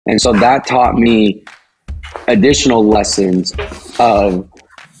And so that taught me additional lessons of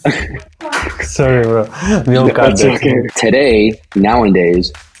sorry, bro. We'll cut that. Okay. Today,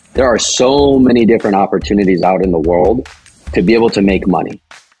 nowadays, there are so many different opportunities out in the world to be able to make money.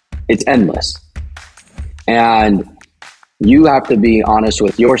 It's endless. And you have to be honest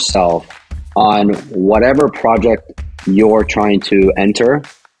with yourself on whatever project you're trying to enter.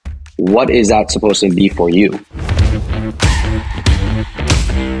 What is that supposed to be for you?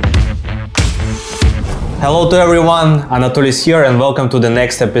 Hello to everyone, Anatoliy is here and welcome to the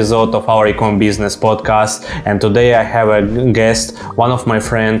next episode of our Ecom Business Podcast. And today I have a guest, one of my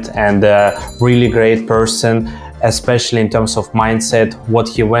friends and a really great person, especially in terms of mindset, what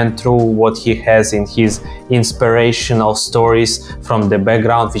he went through, what he has in his inspirational stories from the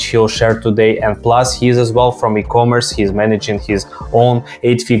background, which he'll share today. And plus, he is as well from e-commerce. He's managing his own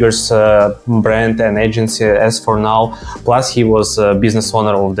 8 figures brand and agency as for now. Plus, he was a business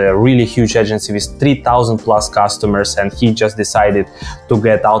owner of the really huge agency with 3,000 plus customers, and he just decided to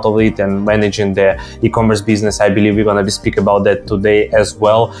get out of it and managing the e-commerce business. I believe we're gonna speak about that today as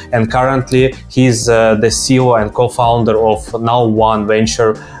well. And currently, he's the CEO and co-founder of NowOne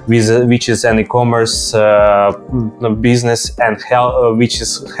Ventures, which is an e-commerce business and which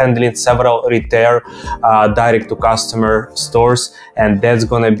is handling several retail direct-to-customer stores. And that's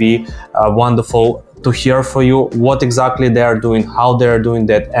going to be wonderful to hear for you what exactly they are doing, how they are doing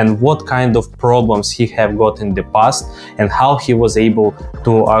that, and what kind of problems he have got in the past and how he was able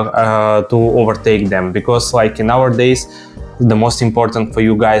to overtake them. Because like in our days, the most important for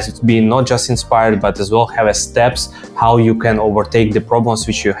you guys is being not just inspired, but as well have a steps how you can overtake the problems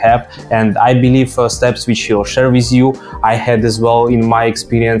which you have. And I believe steps which he'll share with you, I had as well in my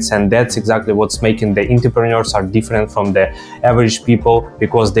experience, and that's exactly what's making the entrepreneurs are different from the average people,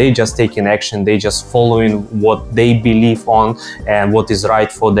 because they just taking action, they just following what they believe on and what is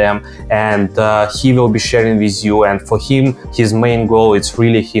right for them. And he will be sharing with you. And for him, his main goal is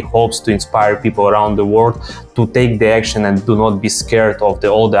really he hopes to inspire people around the world to take the action and do not be scared of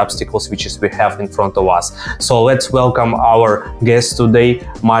all the obstacles which we have in front of us. So let's welcome our guest today,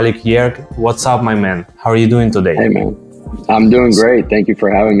 Milad Yek. What's up, my man? How are you doing today? Hey, man. I'm doing great. Thank you for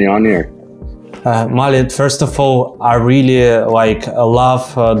having me on here. Milad, first of all, I really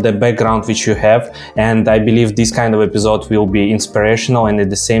love the background which you have, and I believe this kind of episode will be inspirational and at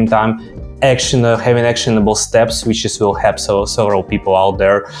the same time having actionable steps which will help several people out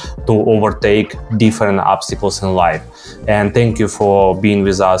there to overtake different obstacles in life. And thank you for being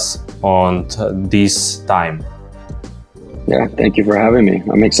with us on this time. Yeah, thank you for having me.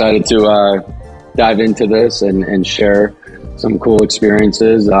 I'm excited to dive into this and share some cool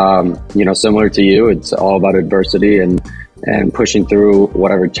experiences. Similar to you, it's all about adversity and pushing through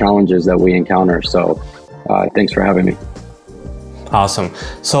whatever challenges that we encounter. So thanks for having me. Awesome.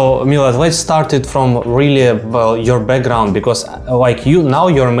 So Milad, let's start it from really your background, because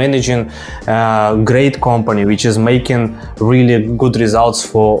you're managing a great company which is making really good results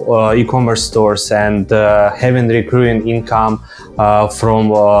for e-commerce stores and having recurring income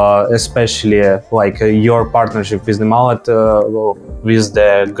from especially your partnership with the Milad, with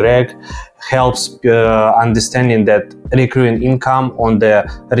the Greg, helps understanding that recurring income on the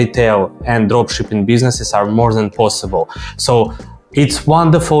retail and dropshipping businesses are more than possible. So it's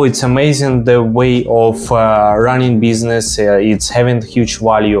wonderful, it's amazing the way of running business, it's having huge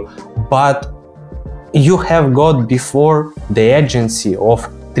value, but you have got before the agency of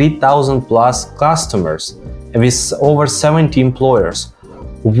 3,000 plus customers with over 70 employers.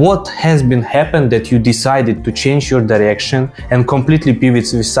 What has been happened that you decided to change your direction and completely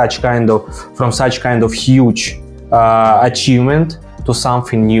pivot with from such kind of huge achievement to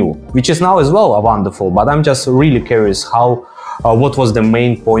something new, which is now as well wonderful, but I'm just really curious what was the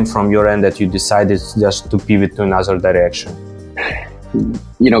main point from your end that you decided just to pivot to another direction?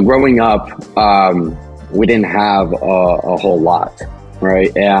 Growing up, we didn't have a whole lot,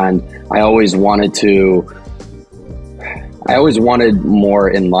 right? And I always wanted more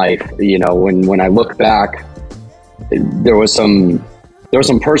in life. When I look back, there were some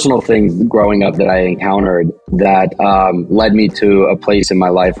personal things growing up that I encountered that led me to a place in my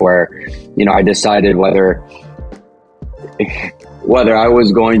life where, I decided whether I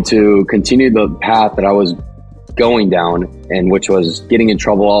was going to continue the path that I was going down, and which was getting in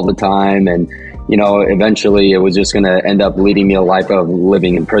trouble all the time, and eventually it was just going to end up leading me a life of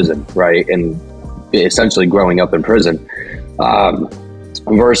living in prison, right? And essentially growing up in prison,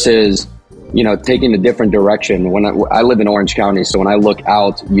 versus taking a different direction. When I live in Orange County, so when I look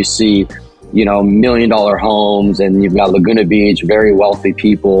out, you see $1 million homes, and you've got Laguna Beach, very wealthy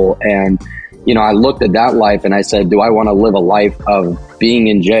people, and I looked at that life and I said, do I want to live a life of being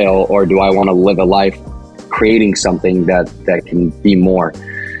in jail, or do I want to live a life creating something that can be more?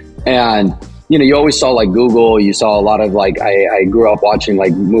 And, you always saw like Google, you saw a lot of like, I grew up watching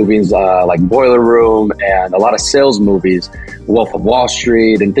like movies like Boiler Room and a lot of sales movies, Wolf of Wall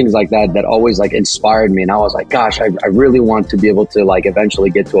Street and things like that always like inspired me. And I was like, gosh, I really want to be able to like eventually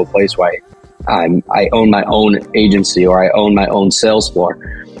get to a place where I own my own agency, or I own my own sales floor.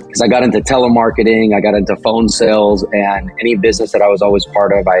 Because I got into telemarketing, I got into phone sales, and any business that I was always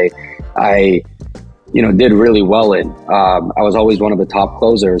part of, I did really well in. I was always one of the top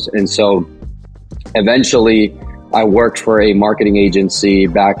closers. And so eventually I worked for a marketing agency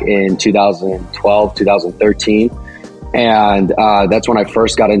back in 2012, 2013. And that's when I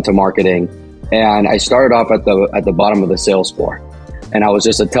first got into marketing. And I started off at the bottom of the sales floor. And I was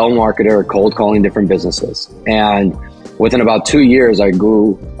just a telemarketer, cold calling different businesses. And within about 2 years, I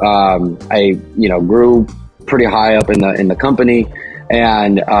grew. Grew pretty high up in the company,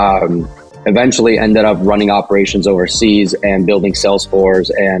 and eventually ended up running operations overseas and building sales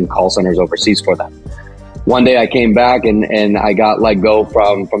floors and call centers overseas for them. One day I came back and I got let go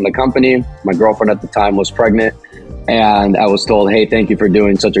from the company. My girlfriend at the time was pregnant, and I was told, hey, thank you for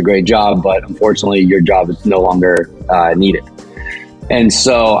doing such a great job, but unfortunately your job is no longer needed. And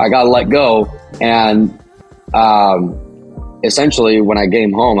so I got let go, and essentially when I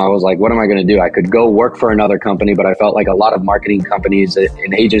came home, I was like, what am I going to do? I could go work for another company, but I felt like a lot of marketing companies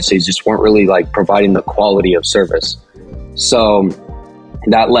and agencies just weren't really like providing the quality of service. So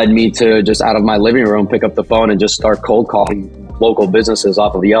that led me to just out of my living room, pick up the phone and just start cold calling local businesses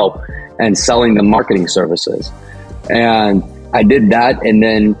off of Yelp and selling them marketing services. And I did that. And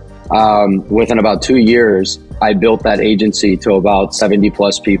then within about 2 years, I built that agency to about 70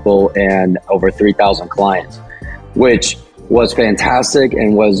 plus people and over 3,000 clients, which was fantastic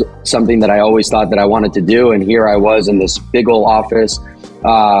and was something that I always thought that I wanted to do. And here I was in this big old office,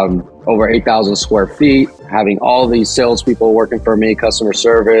 over 8,000 square feet, having all these salespeople working for me, customer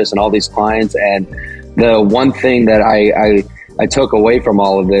service, and all these clients. And the one thing that I took away from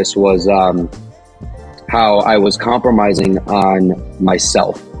all of this was how I was compromising on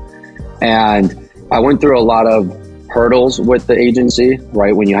myself. And I went through a lot of hurdles with the agency,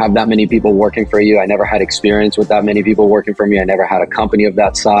 right? When you have that many people working for you, I never had experience with that many people working for me. I never had a company of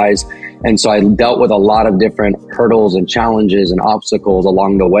that size. And so I dealt with a lot of different hurdles and challenges and obstacles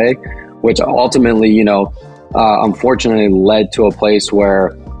along the way, which ultimately, unfortunately led to a place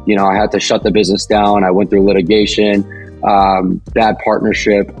where, I had to shut the business down. I went through litigation, bad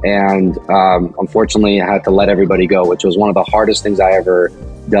partnership, and unfortunately I had to let everybody go, which was one of the hardest things I ever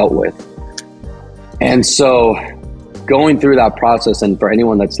dealt with. And so going through that process, and for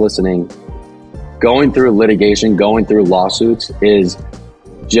anyone that's listening, going through litigation, going through lawsuits is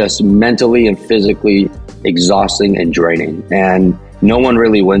just mentally and physically exhausting and draining. And no one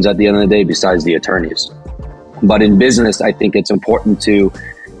really wins at the end of the day besides the attorneys. But in business, I think it's important to,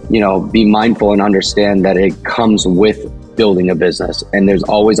 be mindful and understand that it comes with building a business. And there's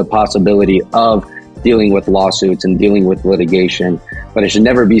always a possibility of dealing with lawsuits and dealing with litigation, but it should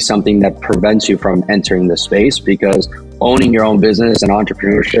never be something that prevents you from entering the space, because owning your own business and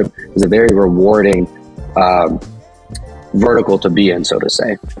entrepreneurship is a very rewarding vertical to be in, so to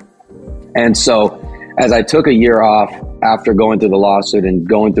say. And so as I took a year off after going through the lawsuit and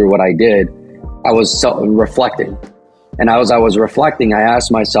going through what I did, I was reflecting. And as I was reflecting, I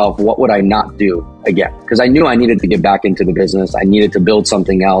asked myself, what would I not do again? Because I knew I needed to get back into the business. I needed to build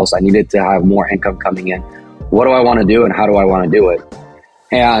something else. I needed to have more income coming in. What do I want to do and how do I want to do it?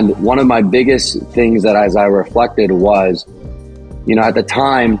 And one of my biggest things that as I reflected was, at the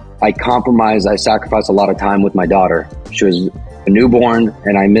time I sacrificed a lot of time with my daughter. She was a newborn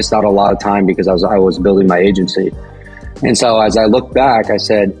and I missed out a lot of time because I was building my agency. And so as I look back, I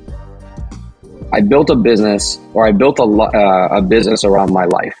said, I built a business, or I built a business around my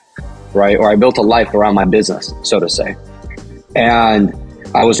life, right? Or I built a life around my business, so to say. And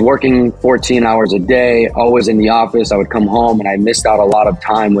I was working 14 hours a day, always in the office. I would come home and I missed out a lot of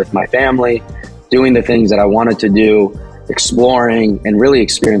time with my family, doing the things that I wanted to do, exploring and really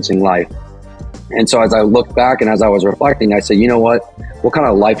experiencing life. And so as I looked back and as I was reflecting, I said, you know what kind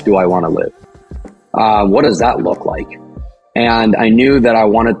of life do I want to live? What does that look like? And I knew that I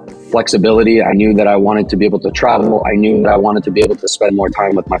wanted flexibility. I knew that I wanted to be able to travel. I knew that I wanted to be able to spend more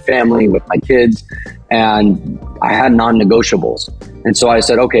time with my family, with my kids. And I had non-negotiables. And so I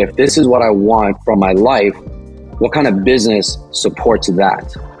said, okay, if this is what I want from my life, what kind of business supports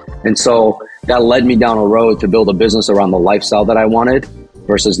that? And so that led me down a road to build a business around the lifestyle that I wanted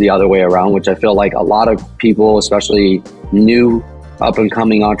versus the other way around, which I feel like a lot of people, especially new up and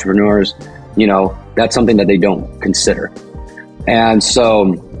coming entrepreneurs, that's something that they don't consider. And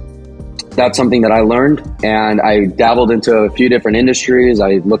so that's something that I learned, and I dabbled into a few different industries.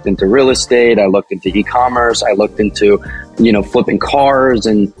 I looked into real estate, I looked into e-commerce, I looked into, flipping cars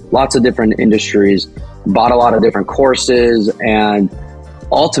and lots of different industries, bought a lot of different courses. And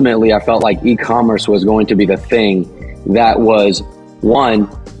ultimately I felt like e-commerce was going to be the thing that was, one,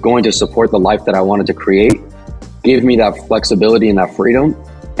 going to support the life that I wanted to create, give me that flexibility and that freedom,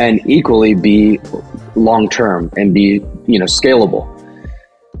 and equally be long-term and be, scalable.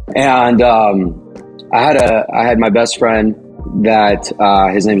 And I had my best friend that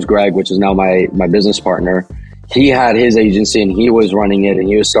his name's Greg, which is now my business partner. He had his agency and he was running it and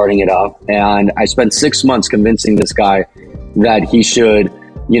he was starting it up. And I spent 6 months convincing this guy that he should,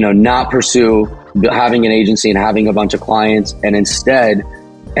 not pursue having an agency and having a bunch of clients, and instead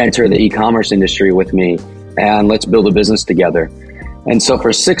enter the e-commerce industry with me and let's build a business together. And so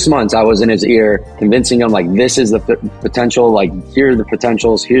for 6 months, I was in his ear, convincing him, like, this is the potential, like, here are the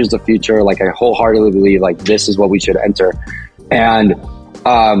potentials, here's the future. Like, I wholeheartedly believe, like, this is what we should enter. And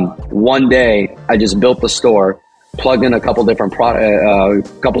one day, I just built the store, plugged in a couple different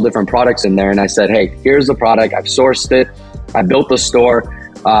products in there, and I said, hey, here's the product. I've sourced it. I built the store.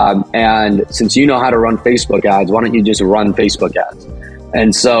 And since you know how to run Facebook ads, why don't you just run Facebook ads?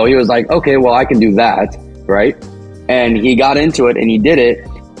 And so he was like, okay, well, I can do that, right? And he got into it and he did it.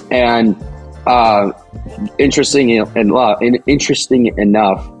 And interesting enough,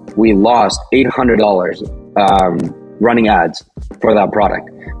 we lost $800 running ads for that product.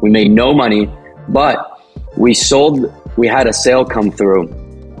 We made no money, but we had a sale come through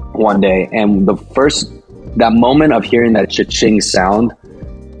one day. And that moment of hearing that cha-ching sound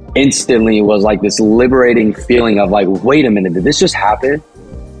instantly was like this liberating feeling of like, wait a minute, did this just happen?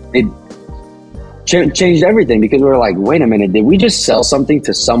 It changed everything, because we were like, wait a minute, did we just sell something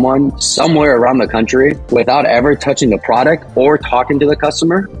to someone somewhere around the country without ever touching the product or talking to the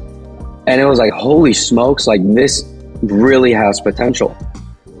customer? And it was like, holy smokes, like this really has potential,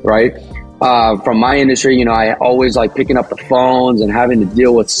 right? From my industry, I always like picking up the phones and having to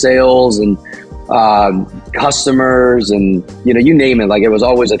deal with sales and customers and, you name it. Like, it was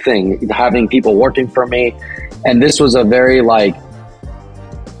always a thing, having people working for me. And this was a very, like,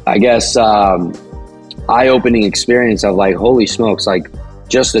 I guess, eye-opening experience of like, holy smokes, like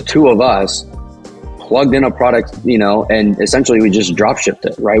just the two of us plugged in a product, and essentially we just drop shipped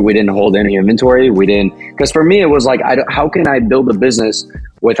it, right? We didn't hold any inventory. Because for me, it was like, how can I build a business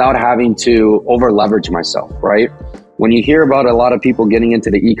without having to over leverage myself, right? When you hear about a lot of people getting into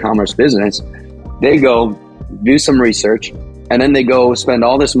the e-commerce business, they go do some research and then they go spend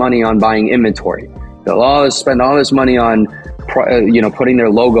all this money on buying inventory. They'll spend all this money on, putting their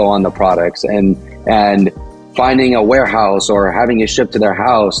logo on the products and finding a warehouse or having it shipped to their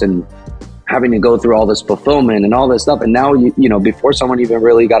house and having to go through all this fulfillment and all this stuff. And now, before someone even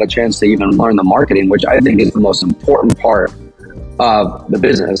really got a chance to even learn the marketing, which I think is the most important part of the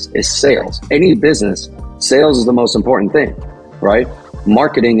business, is sales. Any business, sales is the most important thing, right?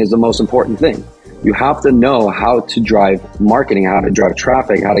 Marketing is the most important thing. You have to know how to drive marketing, how to drive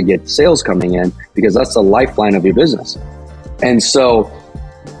traffic, how to get sales coming in, because that's the lifeline of your business. And so,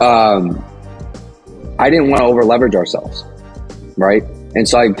 I didn't want to over leverage ourselves, right? And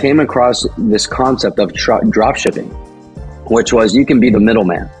so I came across this concept of drop shipping, which was you can be the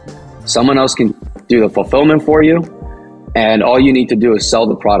middleman. Someone else can do the fulfillment for you, and all you need to do is sell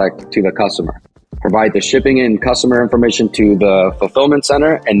the product to the customer. Provide the shipping and customer information to the fulfillment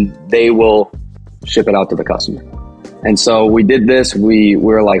center, and they will ship it out to the customer. And so we did this. We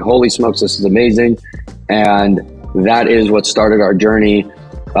were like, holy smokes, this is amazing. And that is what started our journey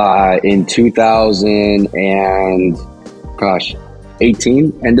in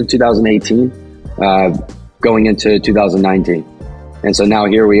 2018, end of 2018, going into 2019. And so now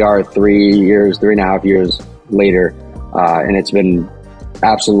here we are 3.5 years later. And it's been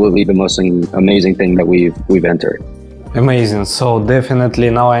absolutely the most amazing thing that we've entered. Amazing. So definitely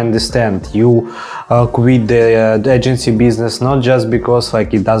now I understand you quit the agency business, not just because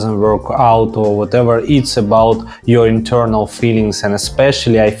like it doesn't work out or whatever. It's about your internal feelings, and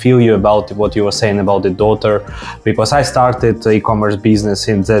especially I feel you about what you were saying about the daughter, because I started e-commerce business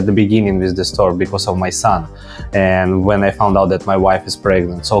in the beginning with the store because of my son, and when I found out that my wife is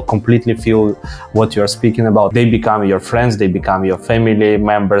pregnant. So completely feel what you're speaking about. They become your friends, they become your family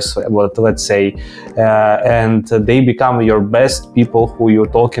members, let's say, and they become your best people who you're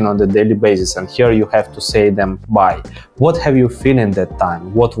talking on the daily basis, and here you have to say them bye. What have you feel in that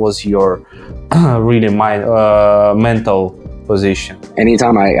time? What was your really mental position?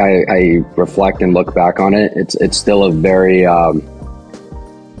 Anytime I reflect and look back on it, it's still a very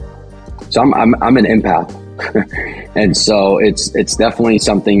So I'm an empath. And so it's definitely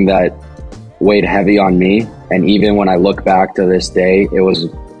something that weighed heavy on me. And even when I look back to this day, it was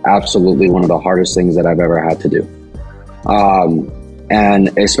absolutely one of the hardest things that I've ever had to do.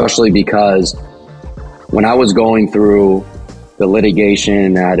 And especially because when I was going through the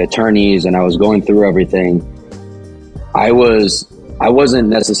litigation at attorneys and I was going through everything, I wasn't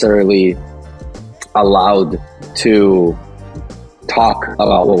necessarily allowed to talk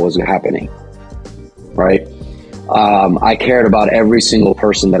about what was happening, right? I cared about every single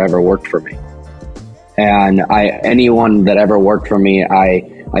person that ever worked for me. And anyone that ever worked for me,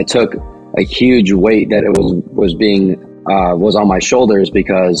 I took a huge weight that it was on my shoulders,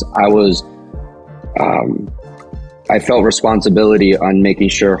 because I felt responsibility on making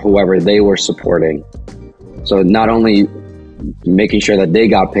sure whoever they were supporting. So not only making sure that they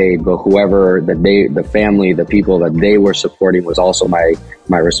got paid, but whoever the family, the people that they were supporting was also my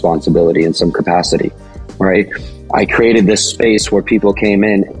responsibility in some capacity, right? I created this space where people came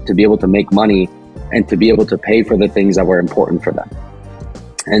in to be able to make money and to be able to pay for the things that were important for them.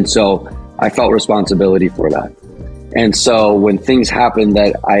 And so I felt responsibility for that. And so when things happened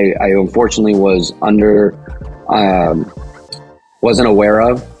that I unfortunately wasn't aware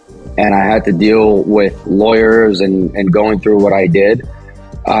of, and I had to deal with lawyers and going through what I did,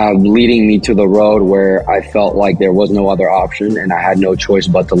 leading me to the road where I felt like there was no other option and I had no choice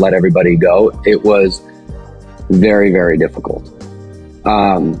but to let everybody go. It was very, very difficult.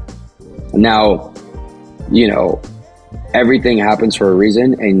 Now, everything happens for a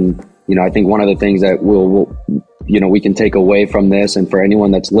reason. And, I think one of the things that we can take away from this, and for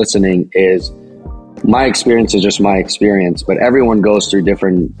anyone that's listening, is my experience is just my experience, but everyone goes through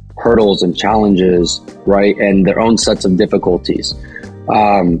different hurdles and challenges, right? And their own sets of difficulties.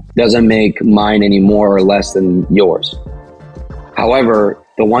 Doesn't make mine any more or less than yours. However,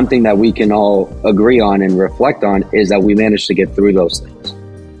 the one thing that we can all agree on and reflect on is that we managed to get through those things.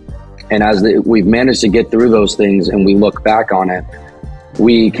 And as we've managed to get through those things and we look back on it,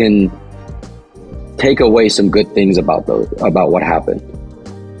 we can take away some good things about what happened.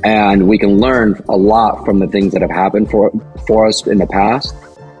 And we can learn a lot from the things that have happened for us in the past.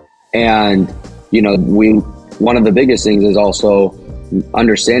 And, one of the biggest things is also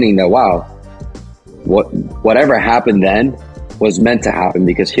understanding that, wow, whatever happened then was meant to happen,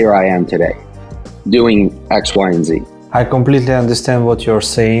 because here I am today doing X, Y, and Z. I completely understand what you're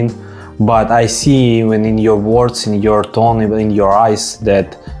saying, but I see even in your words, in your tone, even in your eyes,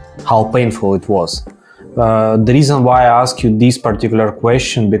 that how painful it was. The reason why I ask you this particular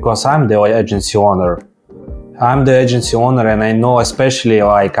question, because I'm the agency owner. And I know, especially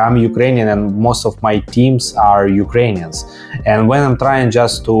I'm Ukrainian and most of my teams are Ukrainians. And when I'm trying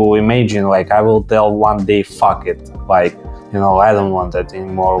just to imagine, I will tell one day, fuck it. I don't want that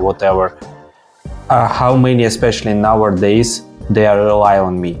anymore, whatever. How many, especially nowadays, they rely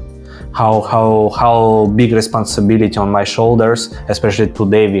on me. How big responsibility on my shoulders, especially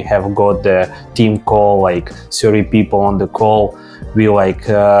today we have got the team call, 30 people on the call. We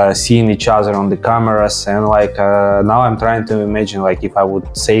seeing each other on the cameras, and now I'm trying to imagine if I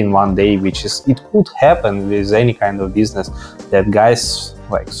would say in one day, which is, it could happen with any kind of business, that guys,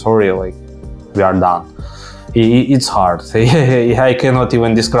 sorry, we are done. It's hard. I cannot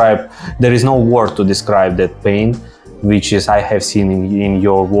even describe, there is no word to describe that pain, which is I have seen in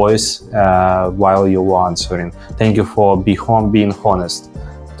your voice while you were answering. Thank you for being honest,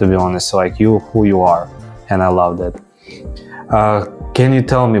 to be honest, who you are, and I love that. Can you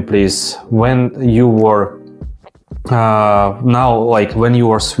tell me, please, when you were when you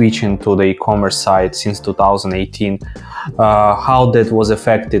were switching to the e-commerce side since 2018, how that was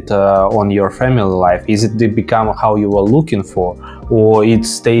affected on your family life? Is it become how you were looking for, or it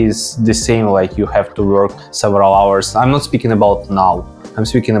stays the same, you have to work several hours? I'm not speaking about now. I'm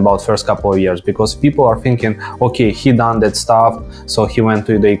speaking about first couple of years, because people are thinking, okay, he done that stuff, so he went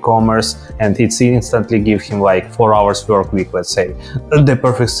to the e-commerce and it's instantly give him 4 hours work week, let's say, the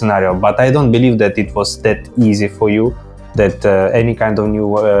perfect scenario. But I don't believe that it was that easy for you, that any kind of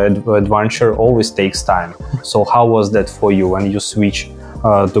new adventure always takes time. So how was that for you when you switch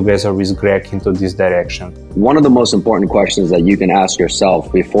together with Greg into this direction? One of the most important questions that you can ask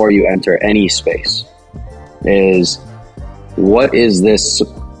yourself before you enter any space is, what is this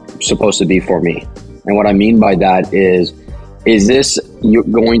supposed to be for me? And what I mean by that is this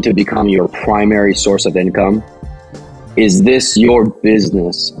going to become your primary source of income? Is this your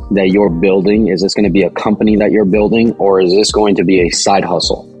business that you're building? Is this going to be a company that you're building, or is this going to be a side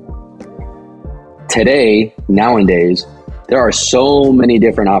hustle? Nowadays, there are so many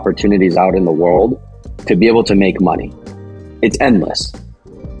different opportunities out in the world to be able to make money. It's endless.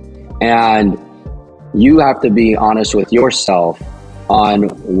 And you have to be honest with yourself on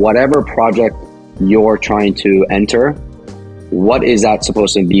whatever project you're trying to enter. What is that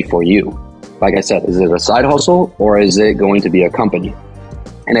supposed to be for you? Like I said, is it a side hustle or is it going to be a company?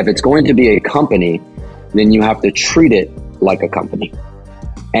 And if it's going to be a company, then you have to treat it like a company.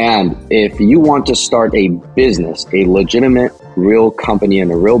 And if you want to start a business, a legitimate, real company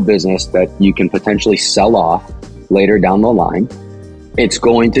and a real business that you can potentially sell off later down the line, it's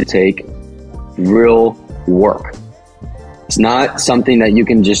going to take real work. It's not something that you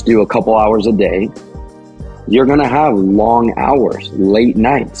can just do a couple hours a day. You're going to have long hours, late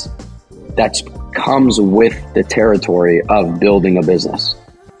nights. That comes with the territory of building a business,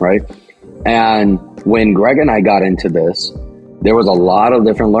 right? And when Greg and I got into this, there was a lot of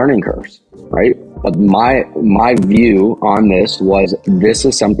different learning curves, right? But my view on this was, this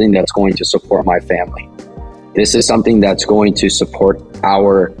is something that's going to support my family. This is something that's going to support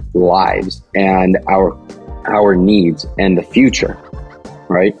our lives and our needs and the future,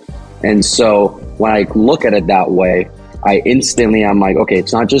 right? And so when I look at it that way, I'm like, okay,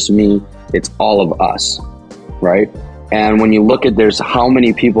 it's not just me, it's all of us, right? And when you look at, there's how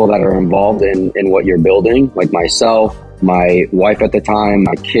many people that are involved in what you're building, like myself, my wife at the time,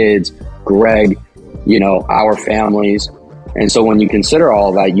 my kids, Greg, our families. And so when you consider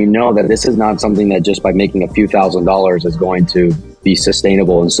all that, you know that this is not something that just by making a few $1,000s is going to be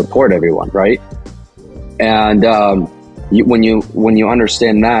sustainable and support everyone, right? And when you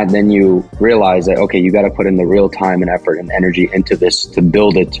understand that, then you realize that, okay, you got to put in the real time and effort and energy into this to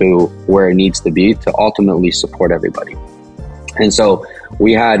build it to where it needs to be to ultimately support everybody. And so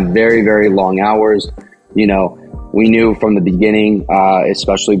we had very, very long hours. We knew from the beginning,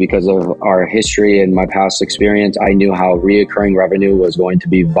 especially because of our history and my past experience, I knew how reoccurring revenue was going to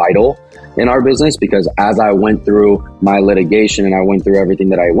be vital in our business, because as I went through my litigation and I went through everything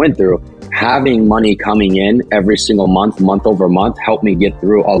that I went through, having money coming in every single month over month, helped me get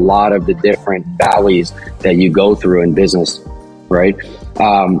through a lot of the different valleys that you go through in business, right?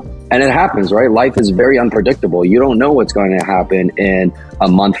 And it happens, right? Life is very unpredictable. You don't know what's going to happen in a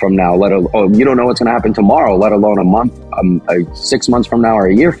month from now, you don't know what's going to happen tomorrow, let alone a month, 6 months from now or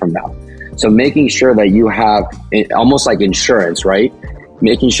a year from now. So making sure that you have, almost like insurance, right?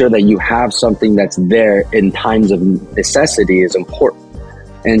 Making sure that you have something that's there in times of necessity is important.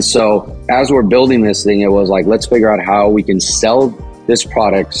 And so as we're building this thing, it was like, let's figure out how we can sell this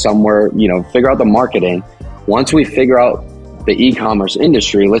product somewhere, figure out the marketing. Once we figure out the e-commerce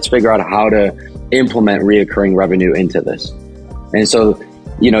industry, let's figure out how to implement reoccurring revenue into this. And so,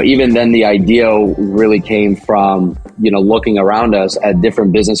 even then the idea really came from, looking around us at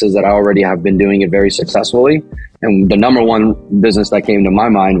different businesses that I already have been doing it very successfully. And the number one business that came to my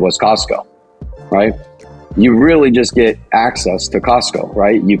mind was Costco, right? You really just get access to Costco,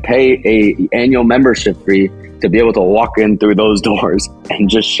 right? You pay a annual membership fee to be able to walk in through those doors and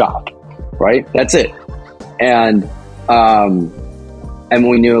just shop, right? That's it. And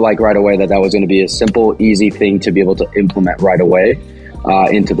we knew right away that was going to be a simple, easy thing to be able to implement right away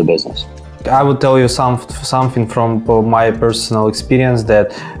into the business. I would tell you something from my personal experience,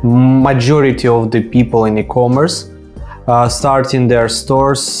 that majority of the people in e-commerce starting their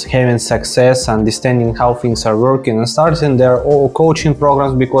stores, having success, understanding how things are working, and starting their coaching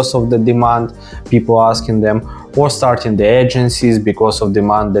programs because of the demand people asking them, or starting the agencies because of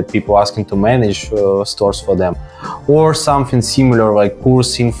demand that people asking to manage stores for them, or something similar like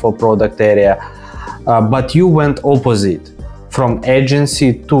coursing for product area. But you went opposite, from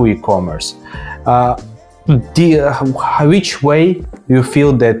agency to e-commerce. Which way you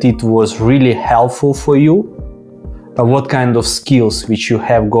feel that it was really helpful for you? What kind of skills which you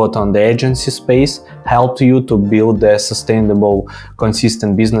have got on the agency space helped you to build a sustainable,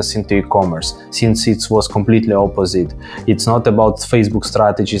 consistent business into e-commerce, since it was completely opposite? It's not about Facebook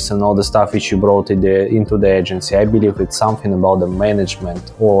strategies and all the stuff which you brought into the agency. I believe it's something about the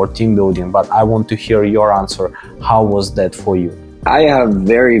management or team building, but I want to hear your answer. How was that for you? I have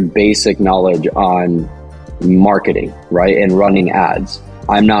very basic knowledge on marketing, right? And running ads.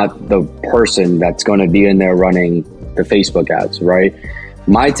 I'm not the person that's going to be in there running the Facebook ads, right?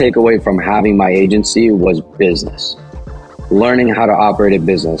 My takeaway from having my agency was business, learning how to operate a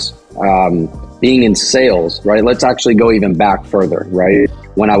business, being in sales, right? Let's actually go even back further, right?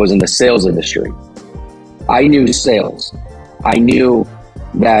 When I was in the sales industry, I knew sales. I knew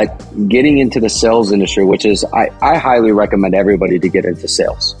that getting into the sales industry, which is, I highly recommend everybody to get into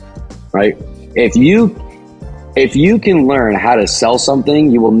sales, right? If you can learn how to sell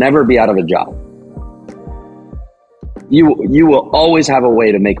something, you will never be out of a job. You will always have a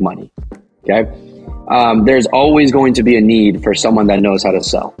way to make money, okay? There's always going to be a need for someone that knows how to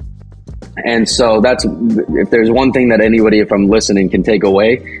sell. And so if there's one thing that anybody from listening can take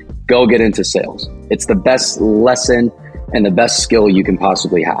away, go get into sales. It's the best lesson and the best skill you can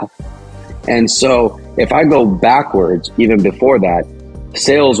possibly have. And so if I go backwards, even before that,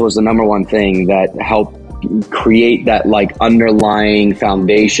 sales was the number one thing that helped create that like underlying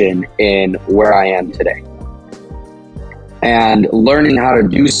foundation in where I am today. And learning how to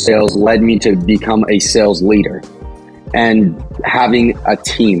do sales led me to become a sales leader and having a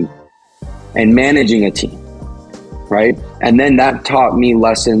team and managing a team, right? And then that taught me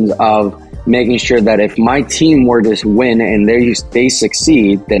lessons of making sure that if my team were to win and they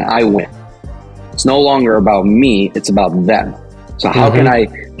succeed, then I win. It's no longer about me, it's about them. So how can I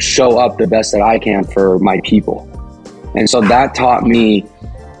show up the best that I can for my people? And so that taught me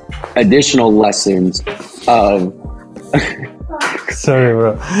additional lessons of... Sorry,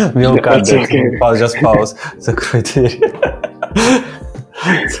 bro. We'll cut that. Okay. Just pause. It's a criteria.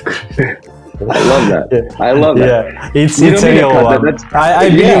 I love that. Yeah. I love that. Yeah, it's a real one. I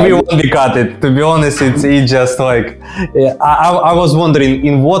believe we won't be cut it. To be honest, it's just like... Yeah, I was wondering,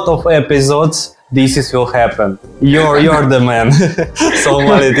 in what of episodes this will happen? You're the man. So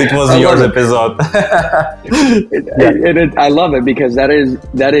it was your episode. I love it because that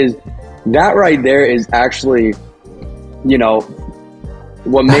right there is actually,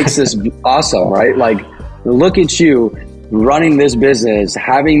 what makes this awesome, right? Like, look at you running this business,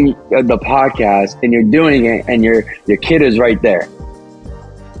 having the podcast, and you're doing it, and your kid is right there.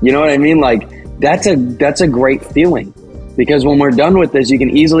 You know what I mean? Like, that's a great feeling, because when we're done with this, you can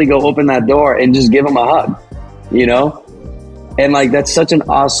easily go open that door and just give them a hug, and like that's such an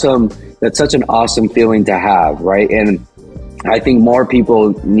awesome feeling to have, right? And I think more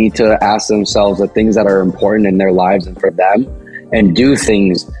people need to ask themselves the things that are important in their lives and for them, and do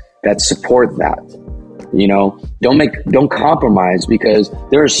things that support that. Don't compromise, because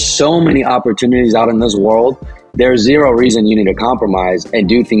there are so many opportunities out in this world. There's zero reason you need to compromise and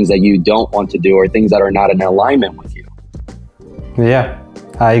do things that you don't want to do, or things that are not in alignment with you. Yeah,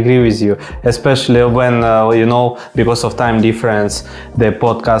 I agree with you, especially when, because of time difference, the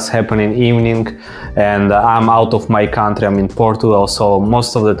podcasts happen in evening, and I'm out of my country. I'm in Portugal, so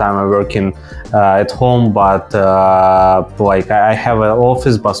most of the time I'm working at home, but I have an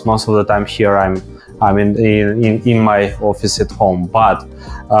office, but most of the time here I'm in my office at home. But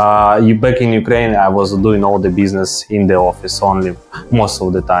back in Ukraine, I was doing all the business in the office only most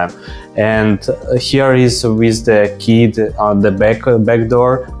of the time. And here is with the kid on the back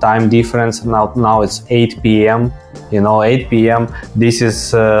door, time difference. Now it's 8 p.m. 8 p.m. This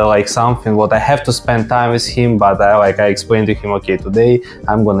is like something what I have to spend time with him. But I explained to him, okay, today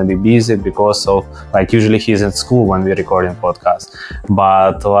I'm gonna be busy because of usually he's in school when we're recording podcast.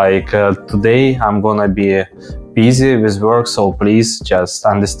 But today I'm gonna be busy with work, so please just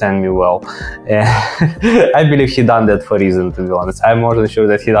understand me well. I believe he done that for reason, to be honest. I'm more than sure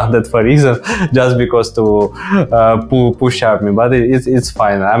that he done that for reason, just because to push up me, but it's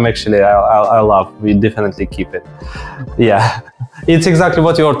fine. I love, we definitely keep it. Yeah, it's exactly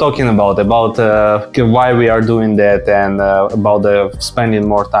what you're talking about why we are doing that, and about spending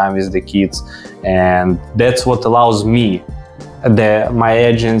more time with the kids. And that's what allows me my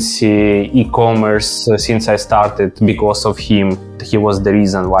agency eCommerce since I started, because of him. He was the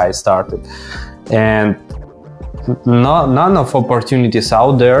reason why I started. And none of opportunities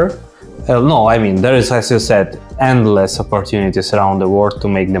out there. There is, as you said, endless opportunities around the world to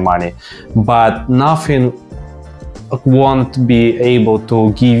make the money, but nothing won't be able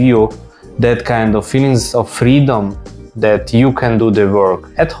to give you that kind of feelings of freedom, that you can do the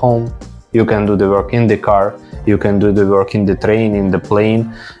work at home, you can do the work in the car, you can do the work in the train, in the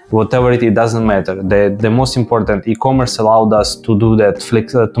plane, whatever it doesn't matter. The most important, e-commerce allowed us to do that,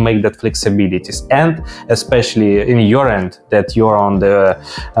 to make that flexibilities, and especially in your end, that you're on the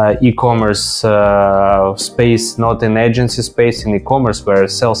e-commerce space, not an agency space, in e-commerce where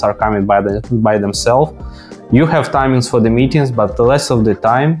sales are coming by themselves. You have timings for the meetings, but the rest of the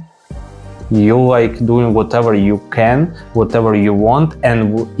time you doing whatever you can, whatever you want,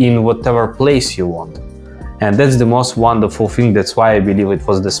 and in whatever place you want. And that's the most wonderful thing. That's why I believe it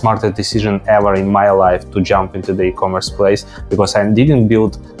was the smartest decision ever in my life to jump into the e-commerce place, because I didn't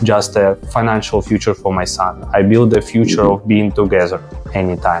build just a financial future for my son. I built a future of being together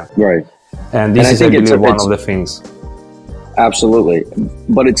anytime. Right. And this is, I believe, one of the things. Absolutely.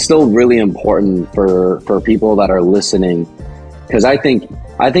 But it's still really important for people that are listening, because I think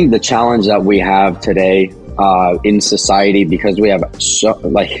the challenge that we have today in society, because we have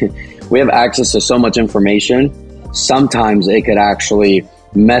we have access to so much information, sometimes it could actually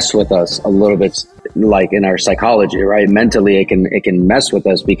mess with us a little bit, like in our psychology, right? Mentally, it can mess with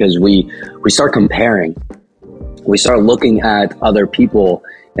us because we start comparing. We start looking at other people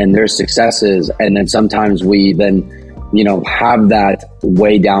and their successes, and then sometimes we then, have that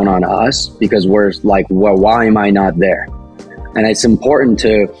weigh down on us because we're like, well, why am I not there? And it's important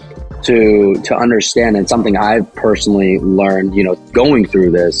to understand, and something I've personally learned, going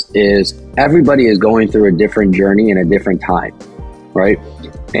through this, is everybody is going through a different journey in a different time, right?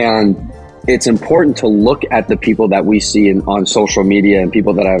 And it's important to look at the people that we see on social media and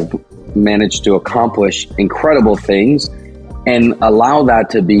people that have managed to accomplish incredible things, and allow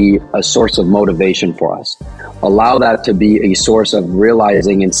that to be a source of motivation for us. Allow that to be a source of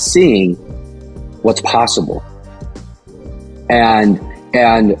realizing and seeing what's possible. And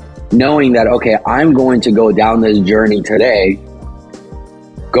knowing that, okay, I'm going to go down this journey today,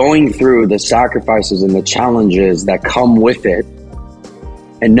 going through the sacrifices and the challenges that come with it,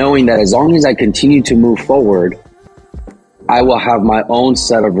 and knowing that as long as I continue to move forward, I will have my own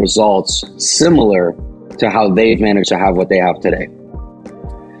set of results similar to how they've managed to have what they have today.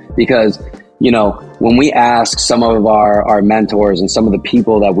 Because, when we ask some of our mentors and some of the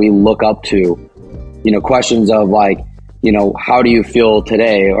people that we look up to, questions of like, how do you feel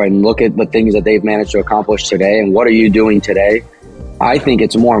today? And look at the things that they've managed to accomplish today and what are you doing today? I think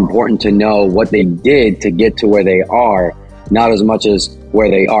it's more important to know what they did to get to where they are, not as much as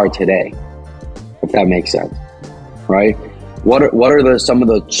where they are today, if that makes sense, right? What are some of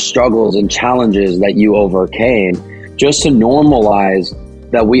the struggles and challenges that you overcame, just to normalize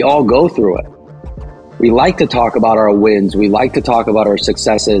that we all go through it. We like to talk about our wins. We like to talk about our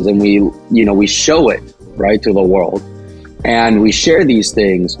successes, and we show it, right, to the world. And we share these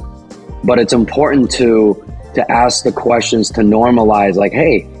things, but it's important to ask the questions to normalize, like,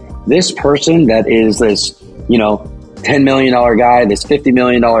 hey, this person that is this, $10 million guy, this $50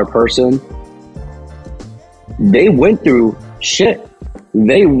 million person, they went through shit.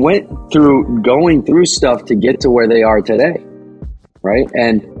 They went through going through stuff to get to where they are today, right?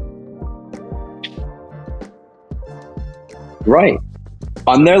 And right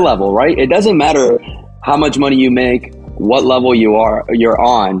on their level, right? It doesn't matter how much money you make, what level you're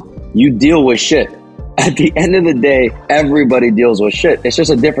on, you deal with shit. At the end of the day, everybody deals with shit. It's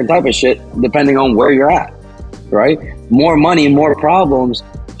just a different type of shit depending on where you're at, right? More money, more problems.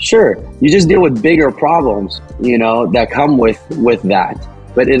 Sure, you just deal with bigger problems, that come with that.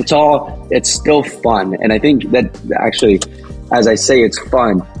 But it's still fun. And I think that actually, as I say, it's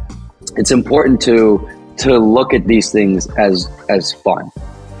fun. It's important to look at these things as fun,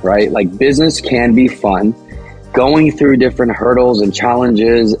 right? Like, business can be fun. Going through different hurdles and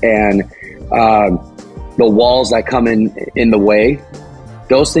challenges and the walls that come in the way,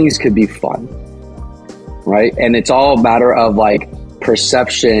 those things could be fun, right? And it's all a matter of like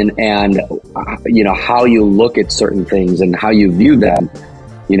perception and how you look at certain things and how you view them.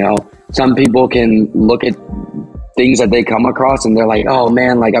 Some people can look at things that they come across and they're like, oh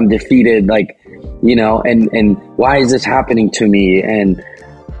man, like I'm defeated, like, and why is this happening to me? And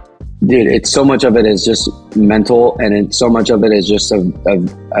dude, it's so much of it is just mental, and so much of it is just a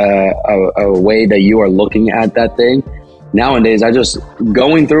way that you are looking at that thing. Nowadays, I just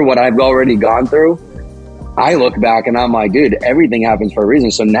going through what I've already gone through, I look back and I'm like, dude, everything happens for a reason.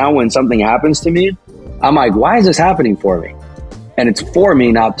 So now when something happens to me, I'm like, why is this happening for me? And it's for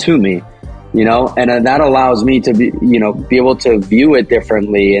me, not to me, and that allows me to be able to view it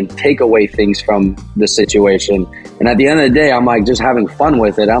differently and take away things from the situation. And at the end of the day, I'm like just having fun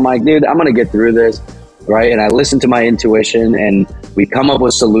with it. I'm like, dude, I'm going to get through this, right? And I listen to my intuition, and we come up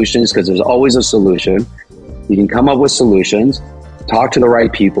with solutions, because there's always a solution. You can come up with solutions, talk to the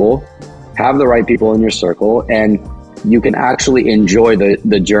right people, have the right people in your circle, and you can actually enjoy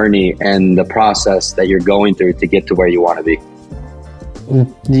the journey and the process that you're going through to get to where you want to be.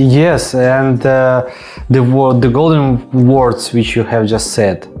 Yes, and the golden words which you have just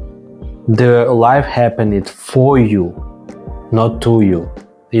said, the life happened for you, not to you.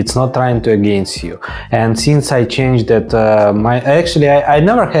 It's not trying to against you. And since I changed that, I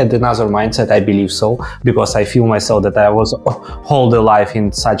never had another mindset, I believe so, because I feel myself that I was whole the life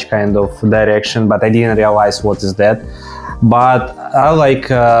in such kind of direction, but I didn't realize what is that. But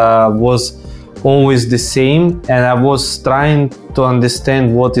I was always the same, and I was trying to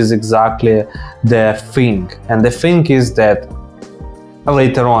understand what is exactly the thing. And the thing is that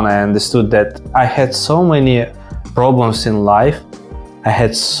later on I understood that I had so many problems in life. I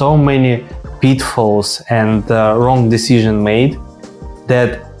had so many pitfalls and wrong decision made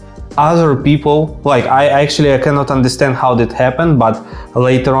that other people, like I cannot understand how that happened, but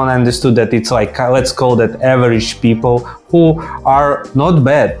later on I understood that it's like, let's call that average people who are not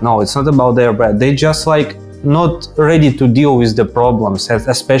bad. No, it's not about they're bad. They just like not ready to deal with the problems,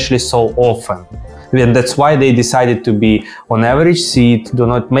 especially so often. And that's why they decided to be on average seat, do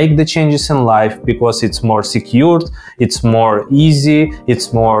not make the changes in life, because it's more secured, it's more easy,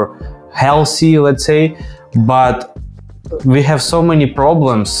 it's more healthy, let's say. But we have so many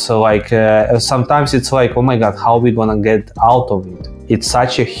problems, so like sometimes it's like, oh my god, how are we gonna get out of it? It's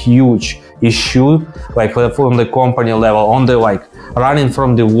such a huge issue, like on the company level, on the like running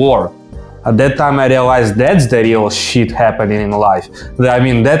from the war. At that time I realized that's the real shit happening in life. I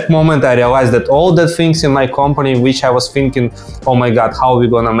mean, that moment I realized that all the things in my company which I was thinking, oh my god, how are we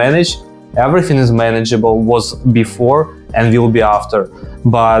gonna manage? Everything is manageable, was before and will be after.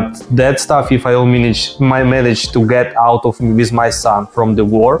 But that stuff, if I will manage to get out of with my son from the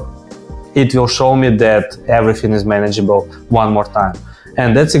war, it will show me that everything is manageable one more time.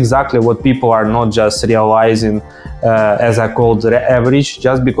 And that's exactly what people are not just realizing, as I called the average,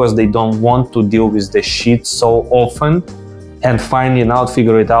 just because they don't want to deal with the shit so often and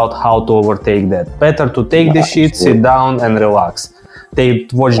figure it out how to overtake that. Better to take the shit, sit down and relax. They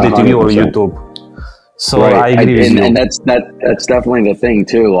watch the 100%. TV or YouTube. So right. I agree with you. And that's definitely the thing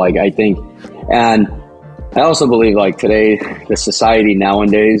too. Like I think, and I also believe like today, the society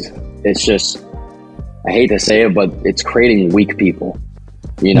nowadays, it's just, I hate to say it, but it's creating weak people.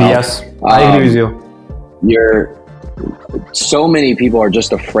 You know? Yes, I agree with you. So many people are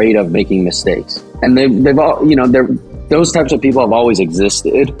just afraid of making mistakes, and they've all, you know, those types of people have always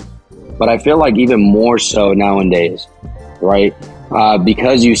existed, but I feel like even more so nowadays, right?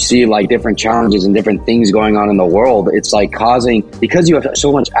 Because you see like different challenges and different things going on in the world, it's like because you have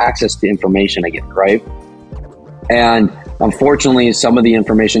so much access to information again, right? And unfortunately, some of the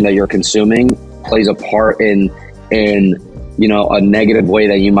information that you're consuming plays a part in you know, a negative way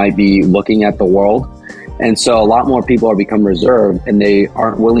that you might be looking at the world. And so a lot more people are become reserved and they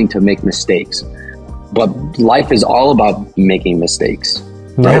aren't willing to make mistakes. But life is all about making mistakes,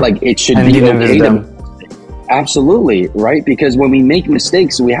 right? Like it should be okay to. Absolutely, right? Because when we make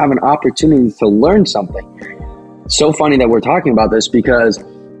mistakes, we have an opportunity to learn something. So funny that we're talking about this because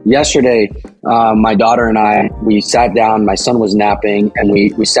yesterday, my daughter and I, we sat down, my son was napping, and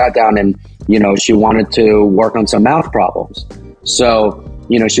we sat down and, you know, she wanted to work on some math problems. So,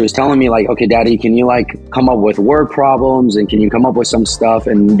 you know, she was telling me like, okay, daddy, can you like come up with word problems and can you come up with some stuff?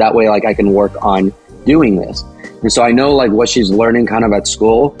 And that way, like I can work on doing this. And so I know like what she's learning kind of at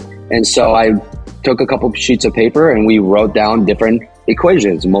school. And so I took a couple of sheets of paper and we wrote down different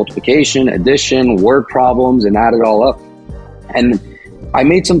equations, multiplication, addition, word problems, and added it all up. And I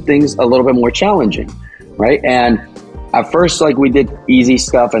made some things a little bit more challenging, right? And at first, like we did easy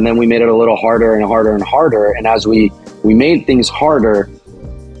stuff and then we made it a little harder and harder and harder. And as we made things harder,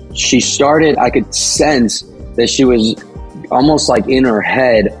 I could sense that she was almost like in her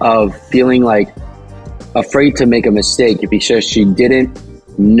head of feeling like afraid to make a mistake because she didn't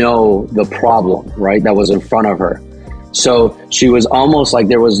know the problem, right, that was in front of her. So she was almost like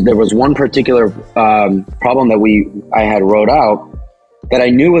there was one particular problem that I had wrote out that I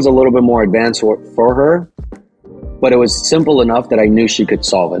knew was a little bit more advanced for her, but it was simple enough that I knew she could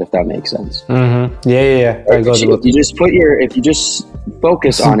solve it, if that makes sense. Mm-hmm. Yeah. Right? If you just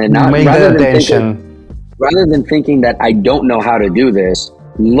focus on it, rather than thinking that I don't know how to do this,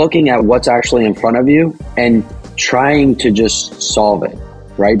 looking at what's actually in front of you and trying to just solve it,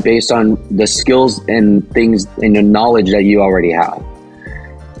 right? Based on the skills and things and the knowledge that you already have.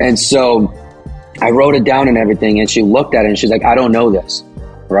 And so I wrote it down and everything, and she looked at it and she's like, I don't know this,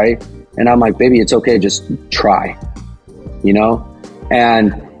 right? And I'm like, baby, it's okay, just try, you know?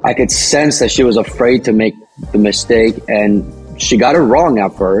 And I could sense that she was afraid to make the mistake, and she got it wrong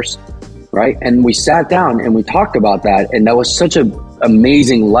at first, right? And we sat down and we talked about that, and that was such an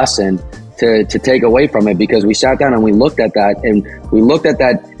amazing lesson to take away from it, because we sat down and we looked at that, and we looked at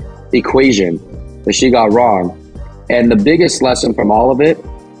that equation that she got wrong. And the biggest lesson from all of it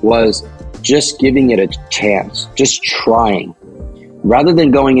was just giving it a chance, just trying. Rather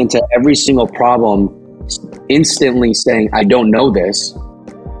than going into every single problem instantly saying, I don't know this,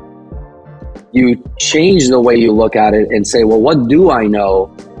 you change the way you look at it and say, well, what do I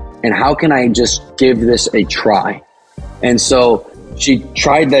know? And how can I just give this a try? And so she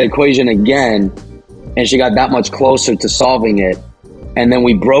tried the equation again, and she got that much closer to solving it. And then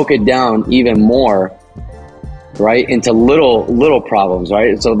we broke it down even more, right, into little problems,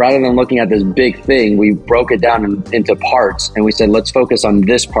 right? So rather than looking at this big thing, we broke it down into parts, and we said, let's focus on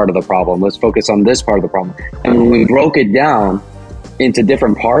this part of the problem. Let's focus on this part of the problem. And when we broke it down into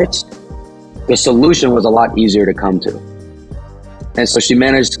different parts, the solution was a lot easier to come to. And so she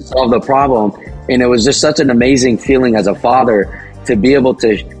managed to solve the problem. And it was just such an amazing feeling as a father to be able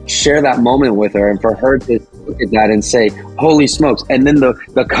to share that moment with her, and for her to look at that and say, holy smokes. And then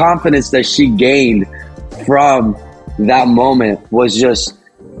the confidence that she gained from that moment was just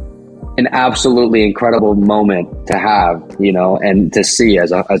an absolutely incredible moment to have, you know, and to see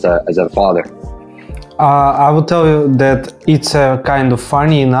as a father. I will tell you that it's kind of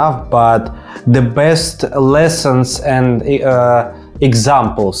funny enough, but the best lessons and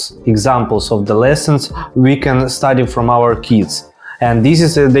examples of the lessons we can study from our kids. And this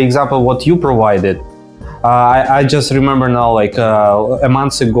is the example what you provided. I just remember now, like a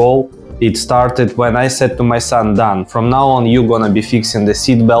month ago, it started when I said to my son, Dan, from now on you're gonna be fixing the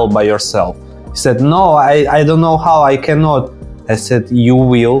seatbelt by yourself. He said, no, I don't know how, I cannot. I said, you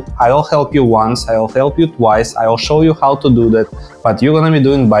will. I'll help you once, I'll help you twice, I'll show you how to do that, but you're gonna be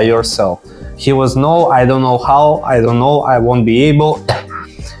doing by yourself. He was, no, I don't know how, I don't know, I won't be able.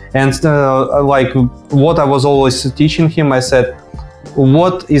 And like what I was always teaching him, I said,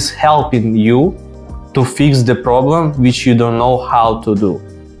 what is helping you to fix the problem which you don't know how to do?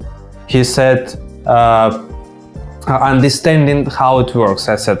 He said, understanding how it works.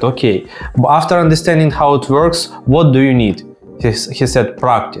 I said, okay, after understanding how it works, what do you need? He said,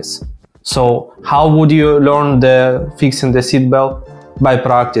 practice. So how would you learn the fixing the seatbelt? By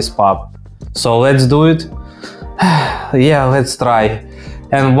practice, Pop. So let's do it. Yeah, let's try.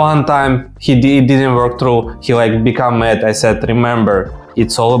 And one time it didn't work through. He like become mad. I said, remember,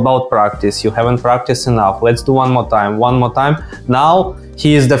 it's all about practice. You haven't practiced enough. Let's do one more time. Now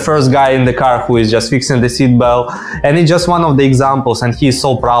he is the first guy in the car who is just fixing the seatbelt. And it's just one of the examples. And he is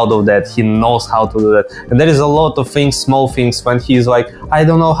so proud of that. He knows how to do that. And there is a lot of things, small things, when he's like, I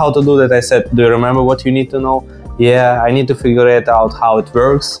don't know how to do that. I said, do you remember what you need to know? Yeah, I need to figure it out how it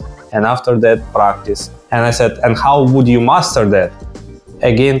works. And after that, practice. And I said, and how would you master that?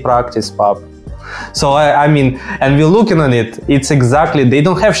 Again, practice, Pop. So I mean, and we're looking on it, it's exactly, they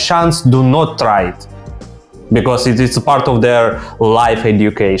don't have chance, do not try it. Because it's a part of their life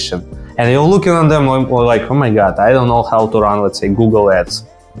education. And you're looking at them like, oh my God, I don't know how to run, let's say, Google Ads.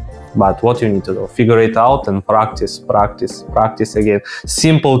 But what you need to do, figure it out and practice again.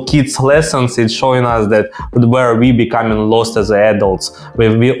 Simple kids lessons, it's showing us that where we becoming lost as adults,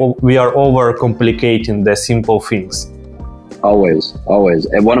 we are overcomplicating the simple things. Always.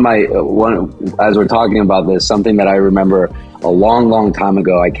 And as we're talking about this, something that I remember a long time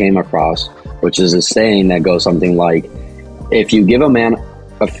ago I came across, which is a saying that goes something like, if you give a man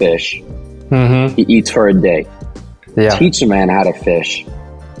a fish, he eats for a day. Yeah. Teach a man how to fish,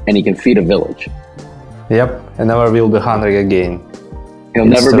 and he can feed a village. Yep, and never will be hungry again. He'll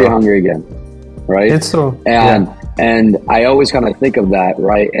never be hungry again, right? It's true. And I always kind of think of that,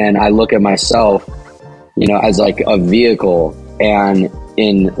 right? And I look at myself, you know, as like a vehicle, and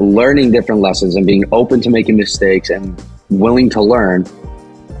in learning different lessons and being open to making mistakes and willing to learn,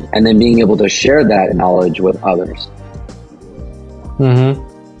 and then being able to share that knowledge with others. You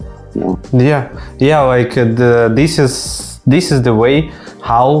know? Yeah. Like this is the way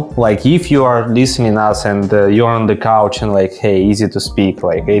how, like, if you are listening us and you're on the couch and like, hey, easy to speak,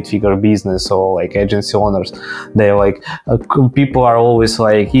 like 8-figure business or like agency owners, they like people are always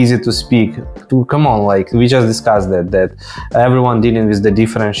like easy to speak. Come on, like we just discussed that everyone dealing with the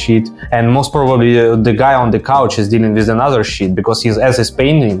different shit, and most probably the guy on the couch is dealing with another shit because his ass is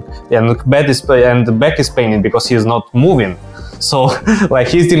paining and the back is paining because he is not moving. So like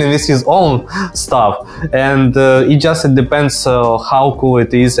he's dealing with his own stuff, and it depends how cool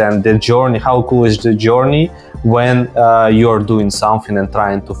it is and the journey, how cool is the journey when you're doing something and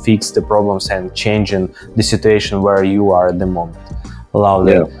trying to fix the problems and changing the situation where you are at the moment. Love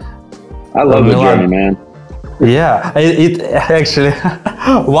that. Yeah. I love the journey, man. Yeah, it actually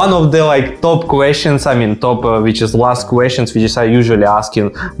one of the like top questions, which is last questions, which is I usually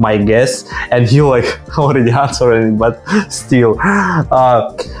asking my guests, and you like already answered it, but still,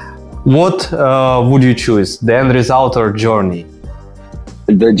 what would you choose, the end result or journey?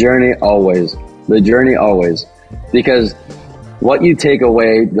 The journey always, because what you take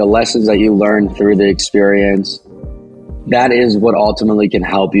away, the lessons that you learn through the experience, that is what ultimately can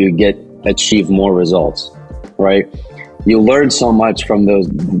help you achieve more results. Right? You learn so much from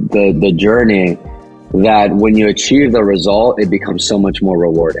the journey that when you achieve the result, it becomes so much more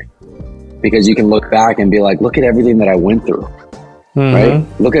rewarding, because you can look back and be like, look at everything that I went through, right?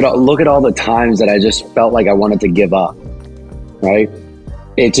 Look at all the times that I just felt like I wanted to give up, right?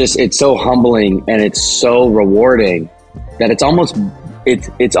 It's so humbling and it's so rewarding that it's almost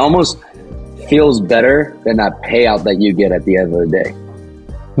feels better than that payout that you get at the end of the day.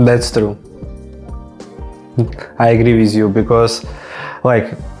 That's true. I agree with you, because like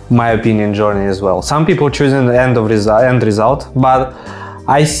my opinion journey as well. Some people choosing the end result, but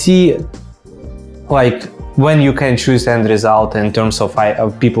I see like when you can choose end result in terms of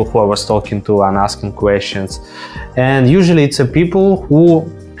people who I was talking to and asking questions, and usually it's a people who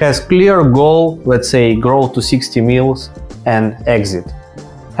has clear goal, let's say grow to 60 mils and exit,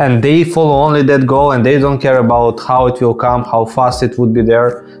 and they follow only that goal and they don't care about how it will come, how fast it would be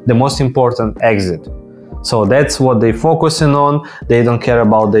there. The most important, exit. So that's what they're focusing on. They don't care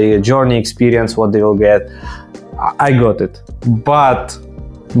about the journey experience, what they will get. I got it. But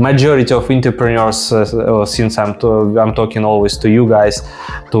majority of entrepreneurs, since I'm talking always to you guys,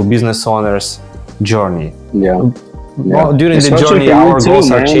 to business owners, journey. Yeah. Well, during the journey, our goals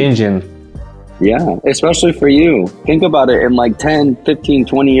are changing. Yeah, especially for you. Think about it, in like 10, 15,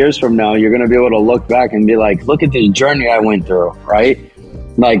 20 years from now, you're going to be able to look back and be like, look at the journey I went through, right?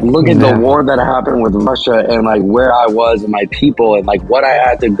 Like, look at the war that happened with Russia and like where I was and my people and like what I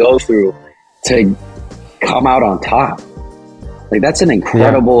had to go through to come out on top. Like, that's an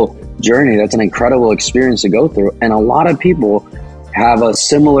incredible journey. That's an incredible experience to go through. And a lot of people have a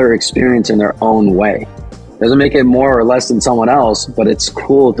similar experience in their own way. Doesn't make it more or less than someone else, but it's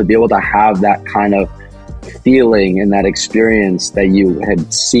cool to be able to have that kind of feeling and that experience that you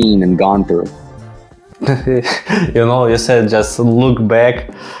had seen and gone through. You know, you said just look back,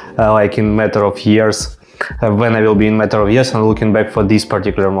 like in matter of years. When I will be in matter of years, I'm looking back for this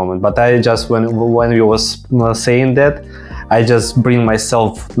particular moment. But I just, when you was saying that, I just bring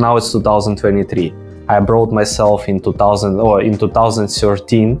myself, now it's 2023. I brought myself in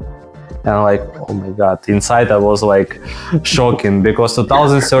 2013. And like, oh my God, inside I was like shocking, because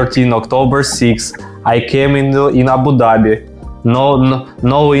 2013, October 6, I came in Abu Dhabi.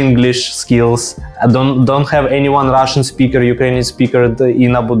 No English skills. I don't have anyone Russian speaker, Ukrainian speaker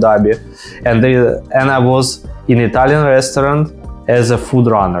in Abu Dhabi, and I was in Italian restaurant as a food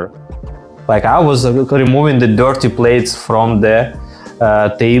runner. Like, I was removing the dirty plates from the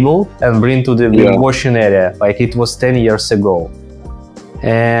table and bring to the washing area. Like, it was 10 years ago.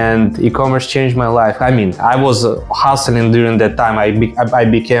 And e-commerce changed my life. I mean, I was hustling during that time. I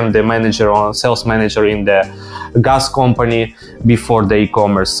became the sales manager in the gas company before the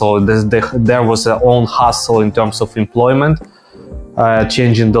e-commerce. So there was a own hustle in terms of employment,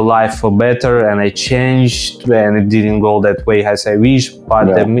 changing the life for better. And I changed, and it didn't go that way as I wish.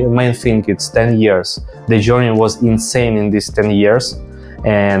 But the main thing, it's 10 years. The journey was insane in these 10 years.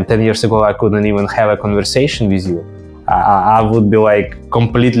 And 10 years ago, I couldn't even have a conversation with you. I would be like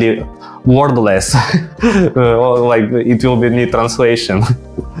completely wordless. Like, it will be need translation.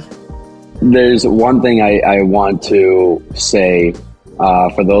 There's one thing I want to say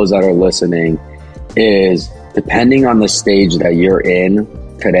for those that are listening is, depending on the stage that you're in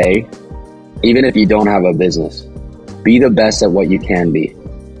today, even if you don't have a business, be the best at what you can be.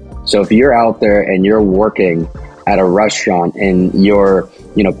 So if you're out there and you're working at a restaurant and you're,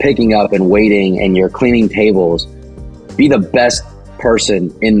 picking up and waiting and you're cleaning tables, be the best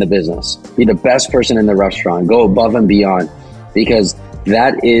person in the business. Be the best person in the restaurant. Go above and beyond, because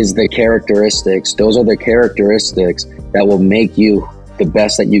that is the characteristics. Those are the characteristics that will make you the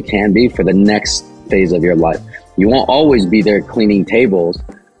best that you can be for the next phase of your life. You won't always be there cleaning tables,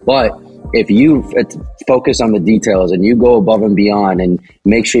 but if you focus on the details and you go above and beyond and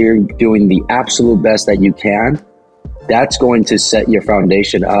make sure you're doing the absolute best that you can, that's going to set your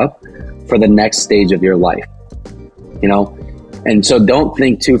foundation up for the next stage of your life. And so don't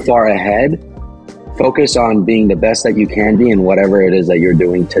think too far ahead. Focus on being the best that you can be in whatever it is that you're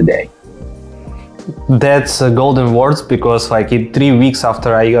doing today. That's golden words, because like in 3 weeks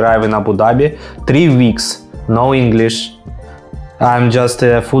after I arrive in Abu Dhabi, 3 weeks, no English. I'm just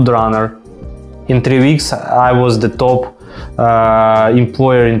a food runner. In 3 weeks, I was the top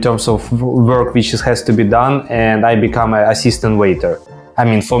employer in terms of work which has to be done, and I become an assistant waiter. I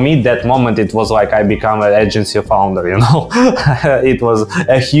mean, for me, that moment, it was like I become an agency founder, It was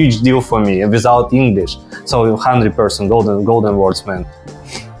a huge deal for me without English. So 100% golden words, man.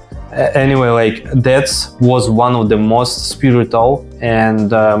 Anyway, like, that was one of the most spiritual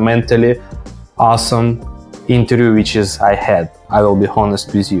and mentally awesome interview I had. I will be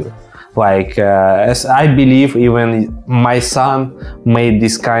honest with you. Like, as I believe, even my son made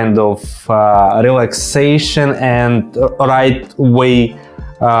this kind of relaxation and right way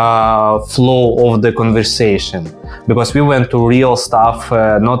flow of the conversation, because we went to real stuff,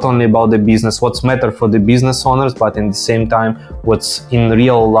 not only about the business, what's matter for the business owners, but in the same time, what's in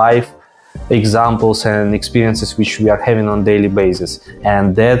real life examples and experiences which we are having on daily basis.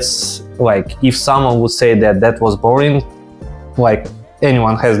 And that's like, if someone would say that was boring, like,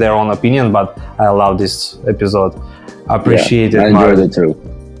 anyone has their own opinion, but I love this episode. Appreciate it. I enjoyed it too.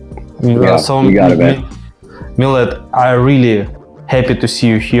 So you got it, man. Milad, I'm really happy to see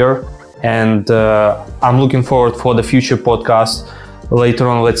you here, and I'm looking forward for the future podcast. Later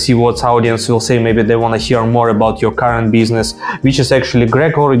on, let's see what audience will say. Maybe they want to hear more about your current business, which is actually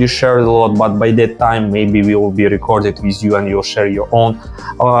Greg already shared a lot, but by that time, maybe we will be recorded with you and you'll share your own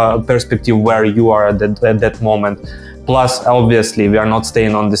perspective where you are at that moment. Plus, obviously, we are not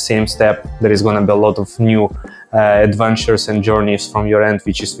staying on the same step. There is going to be a lot of new adventures and journeys from your end,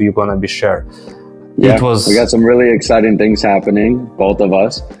 which is we're going to be shared. Yeah, we got some really exciting things happening, both of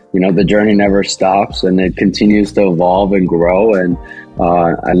us. You know, the journey never stops and it continues to evolve and grow. And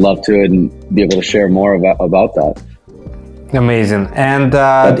I'd love to be able to share more about that. Amazing. And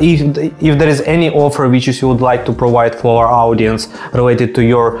if there is any offer which you would like to provide for our audience related to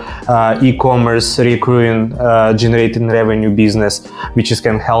your e-commerce recurring generating revenue business, which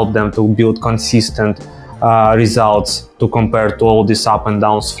can help them to build consistent results to compare to all these up and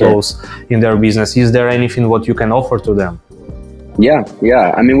downs flows in their business, is there anything what you can offer to them? Yeah.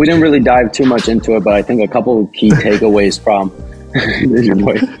 I mean, we didn't really dive too much into it, but I think a couple of key takeaways from I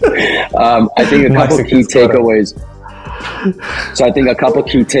think a couple key takeaways. So I think a couple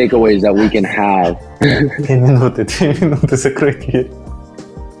key takeaways that we can have. 2 минуты закройте.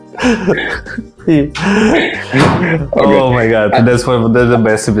 Oh my God, that's the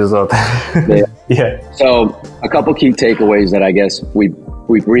best episode. Yeah. So a couple key takeaways that I guess we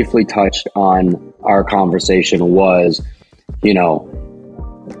briefly touched on our conversation was, you know,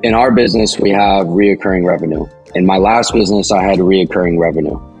 in our business, we have reoccurring revenue. In my last business, I had reoccurring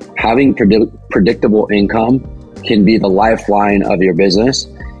revenue. Having predictable income can be the lifeline of your business.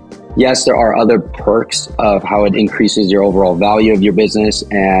 Yes, there are other perks of how it increases your overall value of your business,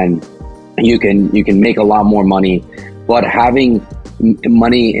 and you can make a lot more money. But having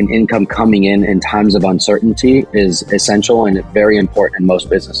money and income coming in times of uncertainty is essential and very important in most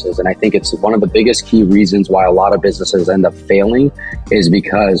businesses. And I think it's one of the biggest key reasons why a lot of businesses end up failing is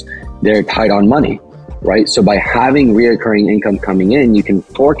because they're tight on money, right? So by having reoccurring income coming in, you can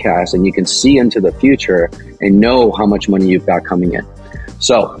forecast and you can see into the future and know how much money you've got coming in.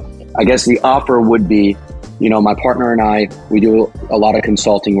 So I guess the offer would be, you know, my partner and I, we do a lot of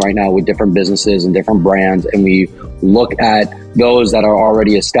consulting right now with different businesses and different brands, and we look at those that are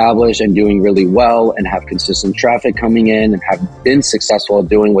already established and doing really well and have consistent traffic coming in and have been successful at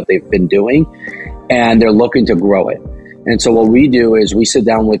doing what they've been doing, and they're looking to grow it. And so what we do is we sit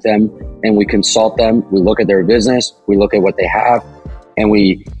down with them and we consult them. We look at their business, we look at what they have, and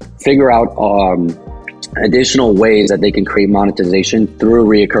we figure out additional ways that they can create monetization through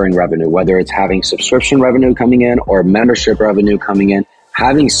reoccurring revenue, whether it's having subscription revenue coming in or membership revenue coming in,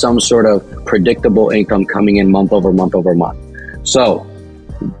 having some sort of predictable income coming in month over month over month. So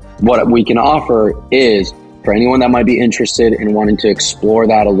what we can offer is, for anyone that might be interested in wanting to explore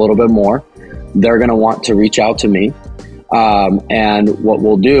that a little bit more, they're going to want to reach out to me. And what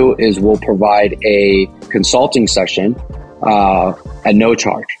we'll do is we'll provide a consulting session at no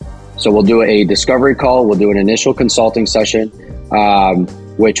charge. So we'll do a discovery call. We'll do an initial consulting session,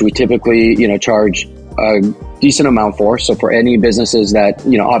 which we typically, you know, charge a decent amount for. So for any businesses that,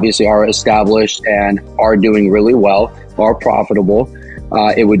 you know, obviously are established and are doing really well, are profitable,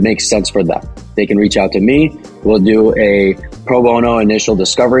 it would make sense for them. They can reach out to me. We'll do a pro bono initial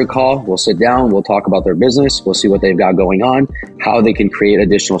discovery call. We'll sit down. We'll talk about their business. We'll see what they've got going on, how they can create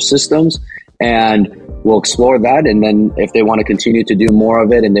additional systems, and we'll explore that. And then if they want to continue to do more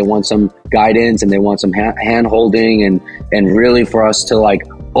of it and they want some guidance and they want some hand holding and really for us to like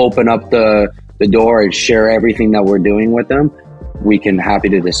open up the door and share everything that we're doing with them, we can happy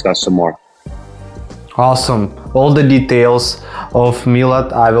to discuss some more. Awesome. All the details of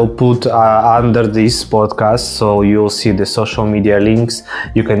Milad I will put under this podcast, so you'll see the social media links.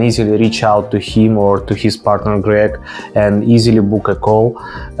 You can easily reach out to him or to his partner Greg and easily book a call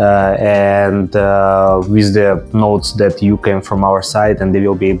and with the notes that you came from our side, and they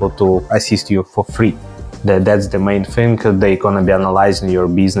will be able to assist you for free. That's the main thing. They're gonna be analyzing your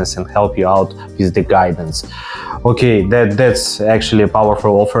business and help you out with the guidance. Okay, that's actually a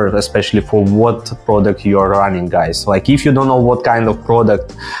powerful offer, especially for what product you are running, guys. Like if you don't know what kind of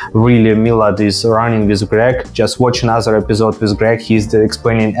product really Milad is running with Greg, just watch another episode with Greg. He's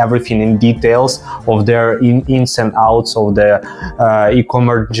explaining everything in details of their ins and outs of the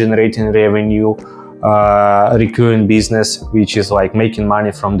e-commerce generating revenue, recurring business, which is like making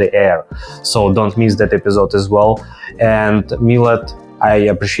money from the air. So don't miss that episode as well. And Milad, I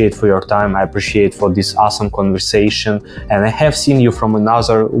appreciate for your time. I appreciate for this awesome conversation. And I have seen you from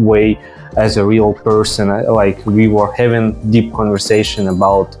another way as a real person. Like we were having deep conversation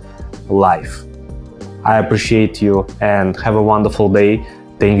about life. I appreciate you and have a wonderful day.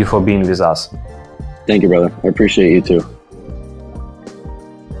 Thank you for being with us. Thank you, brother. I appreciate you too.